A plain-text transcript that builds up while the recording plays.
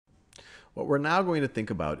What we're now going to think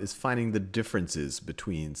about is finding the differences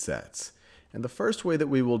between sets. And the first way that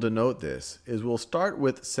we will denote this is we'll start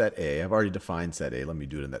with set A. I've already defined set A. Let me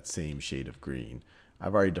do it in that same shade of green.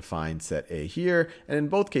 I've already defined set A here, and in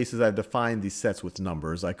both cases I've defined these sets with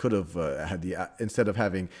numbers. I could have had instead of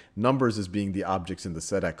having numbers as being the objects in the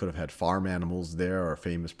set, I could have had farm animals there or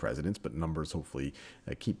famous presidents, but numbers hopefully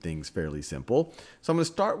keep things fairly simple. So I'm going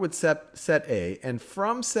to start with set A, and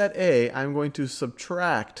from set A I'm going to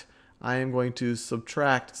subtract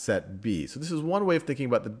set B. So this is one way of thinking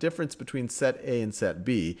about the difference between set A and set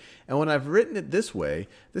B. And when I've written it this way,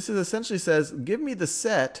 this is essentially says, give me the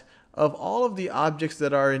set of all of the objects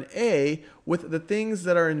that are in A with the things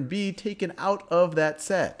that are in B taken out of that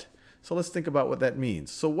set. So let's think about what that means.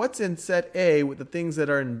 So what's in set A with the things that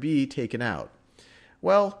are in B taken out?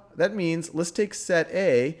 Well, that means let's take set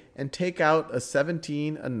A and take out a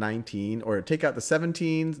 17, a 19, or take out the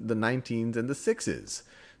 17s, the 19s, and the 6s.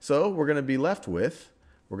 So we're going to be left with,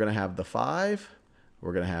 we're going to have the 5,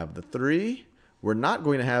 we're going to have the 3, we're not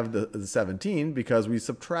going to have the 17 because we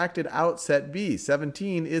subtracted out set B.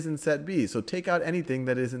 17 is in set B, so take out anything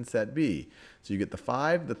that is in set B. So you get the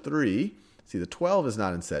 5, the 3. See, the 12 is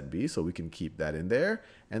not in set B, so we can keep that in there.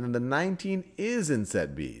 And then the 19 is in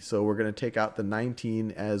set B, so we're going to take out the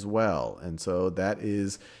 19 as well. And so that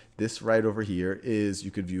is, this right over here is, you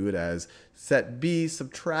could view it as set B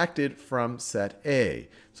subtracted from set A.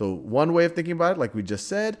 So one way of thinking about it, like we just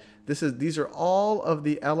said, these are all of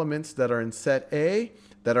the elements that are in set A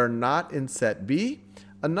that are not in set B.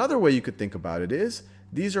 Another way you could think about it is,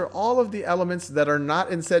 these are all of the elements that are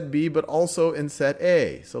not in set B but also in set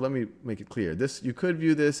A. So let me make it clear. This, you could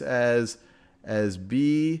view this as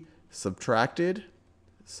B subtracted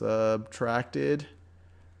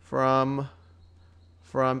from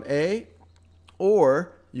A,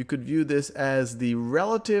 or you could view this as the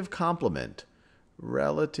relative complement.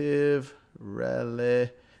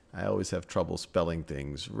 I always have trouble spelling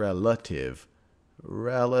things. Relative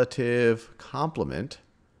complement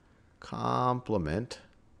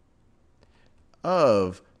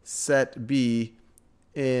of set B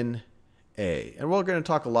in A. And we're going to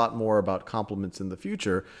talk a lot more about complements in the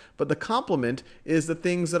future, but the complement is the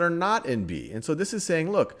things that are not in B. And so this is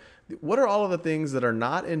saying, look, what are all of the things that are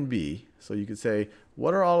not in B? So you could say,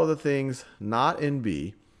 what are all of the things not in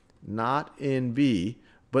B,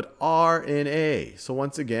 but are in A? So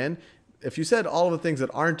once again, if you said all of the things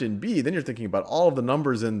that aren't in B, then you're thinking about all of the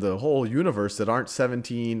numbers in the whole universe that aren't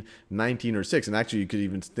 17, 19, or 6. And actually, you could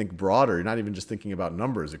even think broader. You're not even just thinking about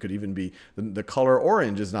numbers. It could even be the color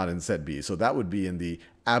orange is not in set B. So that would be in the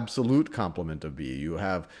absolute complement of B. You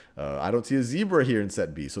have, I don't see a zebra here in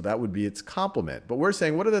set B. So that would be its complement. But we're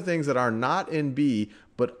saying, what are the things that are not in B,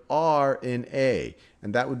 but are in A?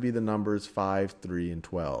 And that would be the numbers 5, 3, and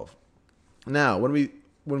 12. Now, when we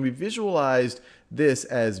visualized this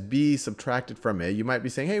as B subtracted from A, you might be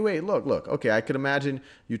saying, hey, wait, look, okay, I could imagine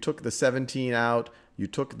you took the 17 out, you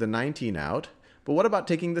took the 19 out, but what about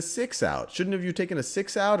taking the 6 out? Shouldn't have you taken a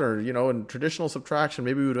 6 out? Or, you know, in traditional subtraction,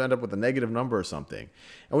 maybe we would end up with a negative number or something.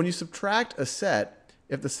 And when you subtract a set,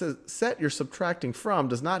 if the set you're subtracting from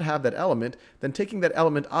does not have that element, then taking that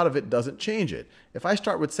element out of it doesn't change it. If I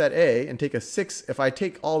start with set A and take a 6, if I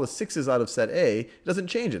take all the 6s out of set A, it doesn't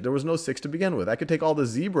change it. There was no 6 to begin with. I could take all the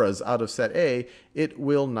zebras out of set A. It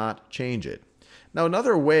will not change it. Now,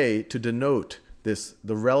 another way to denote the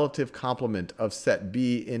relative complement of set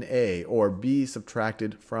B in A, or B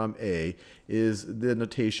subtracted from A, is the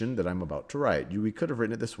notation that I'm about to write. We could have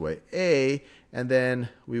written it this way: A, and then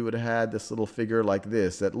we would have had this little figure like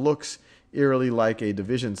this that looks eerily like a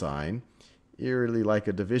division sign,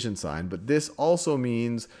 but this also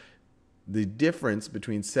means the difference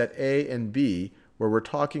between set A and B, where we're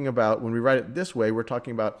talking about, when we write it this way, we're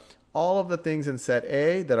talking about all of the things in set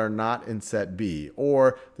A that are not in set B,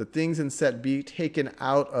 or the things in set B taken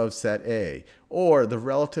out of set A, or the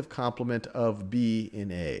relative complement of B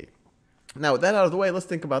in A. Now, with that out of the way, let's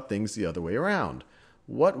think about things the other way around.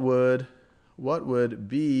 What would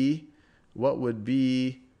B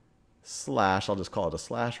slash, I'll just call it a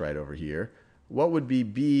slash right over here. What would be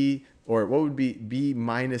B, or what would be B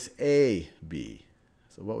minus AB?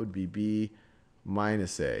 So what would be B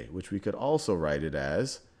minus A, which we could also write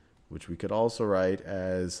as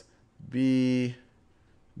B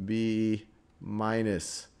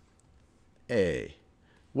minus A.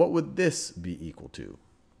 What would this be equal to?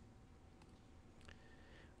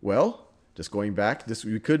 Well, just going back,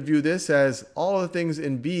 we could view this as all of the things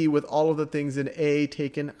in B with all of the things in A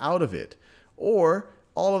taken out of it. Or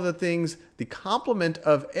all of the things, the complement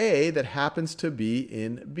of A that happens to be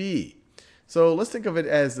in B. So let's think of it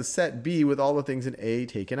as the set B with all the things in A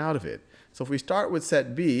taken out of it. So if we start with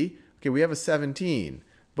set B, Okay, we have a 17,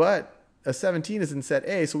 but a 17 is in set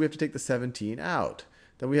A, so we have to take the 17 out.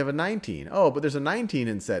 Then we have a 19. Oh, but there's a 19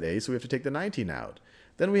 in set A, so we have to take the 19 out.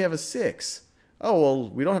 Then we have a 6. Oh, well,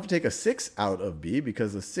 we don't have to take a 6 out of B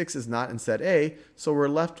because the 6 is not in set A, so we're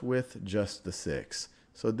left with just the 6.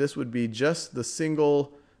 So this would be just the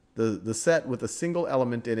single, the set with a single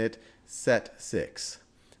element in it, set 6.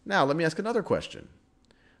 Now, let me ask another question.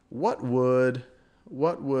 What would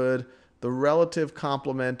the relative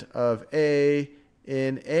complement of A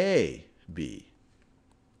in A be?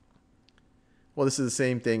 Well, this is the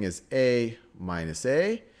same thing as A minus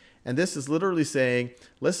A. And this is literally saying,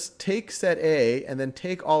 let's take set A and then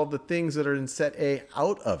take all of the things that are in set A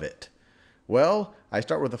out of it. Well, I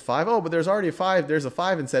start with a 5. Oh, but there's already a 5. There's a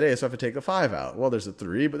 5 in set A, so I have to take the 5 out. Well, there's a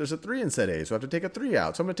 3, but there's a 3 in set A, so I have to take a 3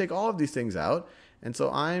 out. So I'm going to take all of these things out. And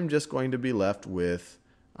so I'm just going to be left with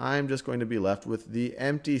the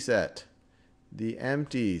empty set. The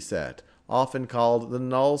empty set, often called the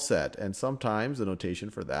null set. And sometimes the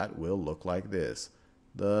notation for that will look like this.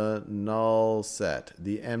 The null set,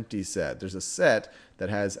 the empty set. There's a set that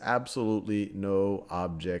has absolutely no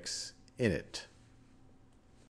objects in it.